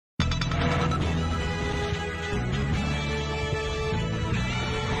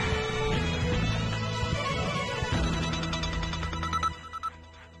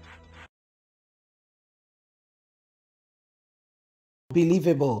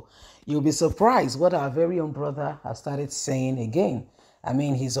Believable. You'll be surprised what our very own brother has started saying again. I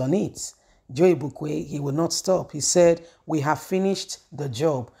mean, he's on it. Joe Ibukwe, he will not stop. He said, we have finished the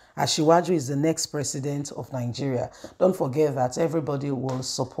job. Asiwaju is the next president of Nigeria. Don't forget that everybody will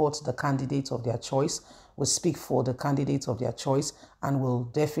support the candidate of their choice, will speak for the candidate of their choice, and will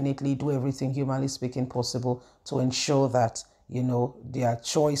definitely do everything humanly speaking possible to ensure that, their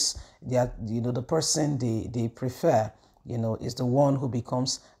choice, the person they prefer, is the one who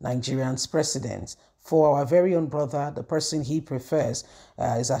becomes Nigerian's president. For our very own brother, the person he prefers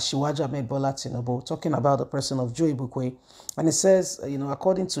is Asiwaju Ahmed Bola Tinubu, talking about the person of Joe Ibukwe. And it says,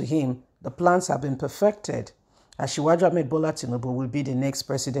 according to him, the plans have been perfected. Asiwaju Ahmed Bola Tinubu will be the next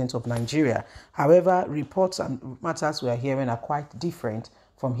president of Nigeria. However, reports and matters we are hearing are quite different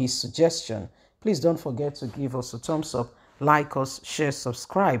from his suggestion. Please don't forget to give us a thumbs up, like us, share,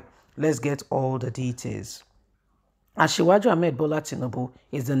 subscribe. Let's get all the details. Asiwaju Ahmed Bola Tinubu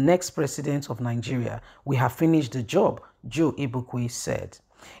is the next president of Nigeria. We have finished the job, Joe Ibukwe said.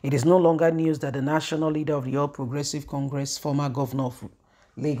 It is no longer news that the national leader of the All Progressive Congress, former governor of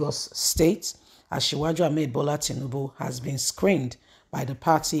Lagos State, Asiwaju Ahmed Bola Tinubu, has been screened by the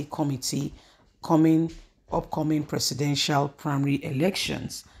party committee upcoming presidential primary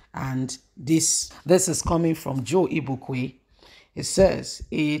elections. And this is coming from Joe Ibukwe. It says,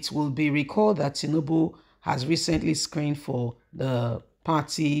 it will be recalled that Tinubu has recently screened for the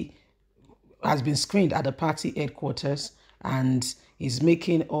party, has been screened at the party headquarters and is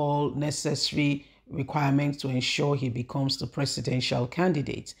making all necessary requirements to ensure he becomes the presidential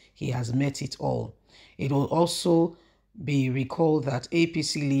candidate. He has met it all. It will also be recalled that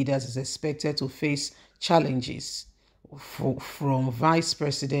APC leaders is expected to face challenges from Vice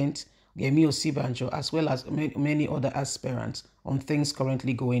President Yemi Osibanjo as well as many other aspirants on things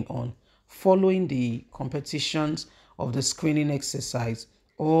currently going on. Following the competitions of the screening exercise,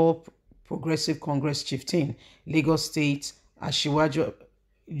 All Progressive Congress chieftain, Lagos State, Asiwaju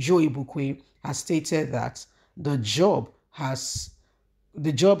Joe Ibukwe, has stated that the job has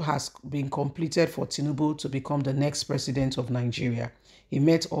been completed for Tinubu to become the next president of Nigeria. He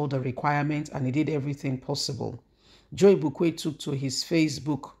met all the requirements and he did everything possible. Joe Ibukwe took to his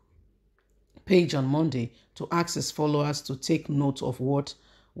Facebook page on Monday to ask his followers to take note of what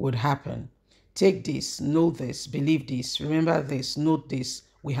would happen. Take this, know this, believe this, remember this, note this,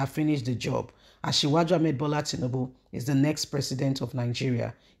 we have finished the job. Asiwaju Ahmed Bola Tinubu is the next president of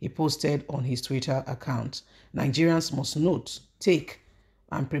Nigeria, he posted on his Twitter account. Nigerians must note, take,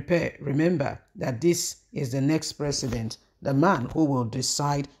 and prepare. Remember that this is the next president, the man who will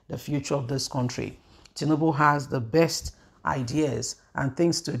decide the future of this country. Tinubu has the best ideas and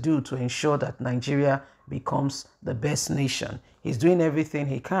things to do to ensure that Nigeria becomes the best nation. He's doing everything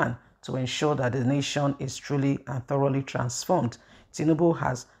he can to ensure that the nation is truly and thoroughly transformed. Tinubu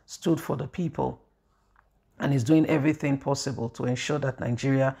has stood for the people and is doing everything possible to ensure that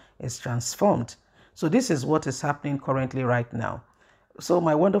Nigeria is transformed. So this is what is happening currently right now. So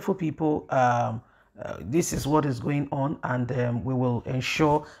my wonderful people, this is what is going on, and we will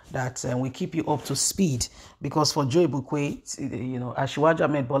ensure that we keep you up to speed, because for Joe Ibukwe, Asiwaju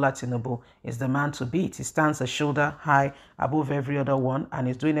Ahmed Bola Tinubu is the man to beat. He stands a shoulder high above every other one and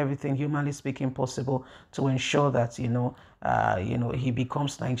is doing everything humanly speaking possible to ensure that he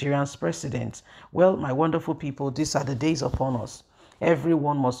becomes Nigeria's president. Well, my wonderful people, these are the days upon us.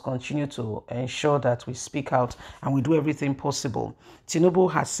 Everyone must continue to ensure that we speak out and we do everything possible.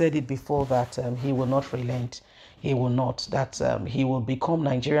 Tinubu has said it before that he will not relent. He will not. That he will become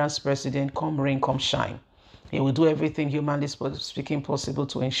Nigeria's president, come rain, come shine. He will do everything humanly speaking possible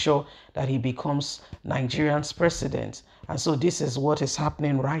to ensure that he becomes Nigeria's president. And so this is what is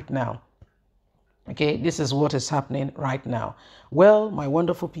happening right now. Okay, this is what is happening right now. Well, my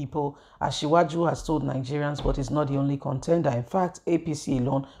wonderful people, Asiwaju has told Nigerians, but he's not the only contender. In fact, APC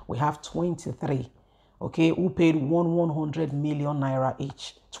alone, we have 23, okay, who paid 100 million naira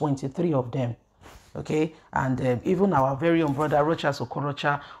each, 23 of them. Okay, and even our very own brother Rochas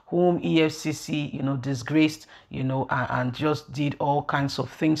Okorocha, whom EFCC, disgraced, and just did all kinds of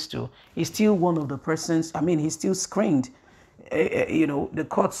things to, he's still one of the persons. I mean, he's still screened. The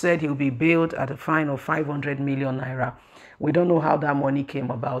court said he'll be bailed at a fine of 500 million naira. We don't know how that money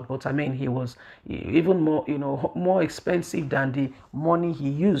came about, but I mean, he was even more, more expensive than the money he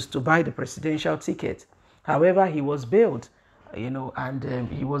used to buy the presidential ticket. However, he was bailed, and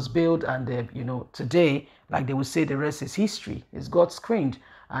he was bailed, and today, like they would say, the rest is history. He's got screened,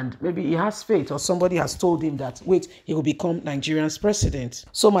 and maybe he has faith, or somebody has told him that, wait, he will become Nigerian's president.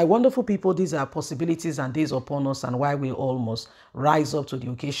 So my wonderful people, these are possibilities and days upon us, and why we all must rise up to the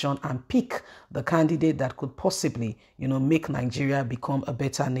occasion and pick the candidate that could possibly, make Nigeria become a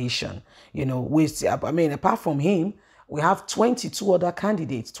better nation. Apart from him, we have 22 other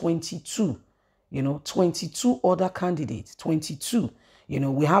candidates, 22. 22 other candidates, 22.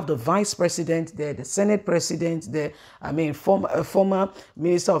 We have the vice president there, the senate president there, former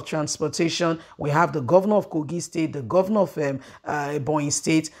minister of transportation. We have the governor of Kogi State, the governor of Ebonyi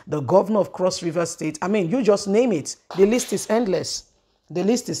State, the governor of Cross River State. You just name it. The list is endless. The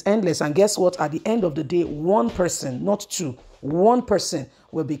list is endless. And guess what? At the end of the day, one person, not two, one person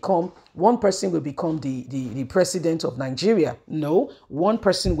will become the president of Nigeria. No, one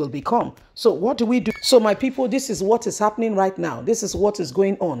person will become. So what do we do? So my people, this is what is happening right now. This is what is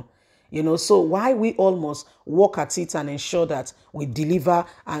going on. So why we almost work at it and ensure that we deliver,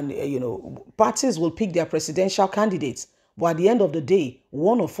 and, parties will pick their presidential candidates. But at the end of the day,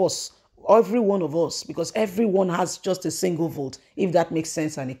 one of us, every one of us, because everyone has just a single vote, if that makes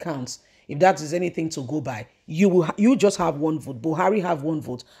sense and it counts. If that is anything to go by, you just have one vote. Buhari have one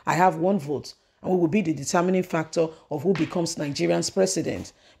vote. I have one vote. And we will be the determining factor of who becomes Nigerian's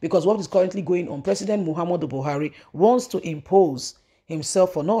president. Because what is currently going on, President Muhammadu Buhari wants to impose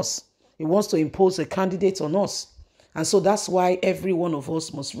himself on us. He wants to impose a candidate on us. And so that's why every one of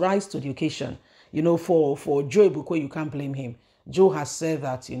us must rise to the occasion. For Joe Ibukwe, you can't blame him. Joe has said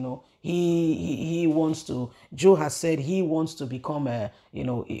that, he wants to become, he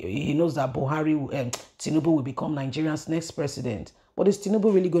knows that Tinubu will become Nigeria's next president. But is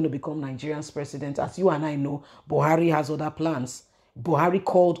Tinubu really going to become Nigeria's president? As you and I know, Buhari has other plans. Buhari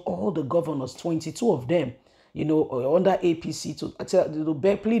called all the governors, 22 of them, under APC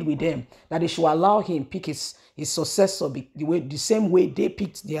to plead with them that they should allow him pick his successor the same way they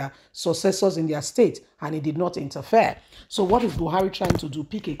picked their successors in their state, and he did not interfere. So what is Buhari trying to do?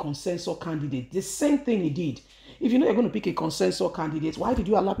 Pick a consensus candidate. The same thing he did. If you know you're going to pick a consensus candidate, why did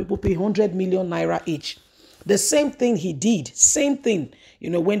you allow people pay 100 million naira each? The same thing he did. Same thing,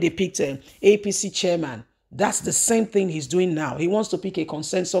 when they picked an APC chairman. That's the same thing he's doing now. He wants to pick a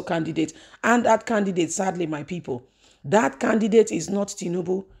consensus candidate. And that candidate, sadly, my people, that candidate is not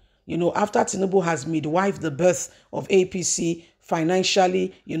Tinubu. After Tinubu has midwifed the birth of APC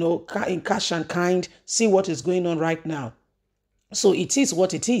financially, in cash and kind, see what is going on right now. So it is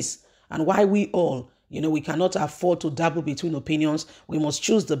what it is. And why we all, we cannot afford to dabble between opinions. We must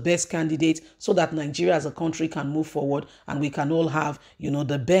choose the best candidate so that Nigeria as a country can move forward, and we can all have,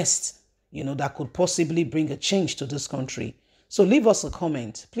 the best, that could possibly bring a change to this country. So leave us a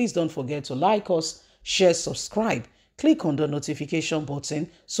comment. Please don't forget to like us, share, subscribe. Click on the notification button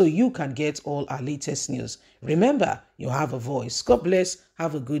so you can get all our latest news. Remember, you have a voice. God bless.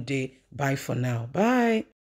 Have a good day. Bye for now. Bye.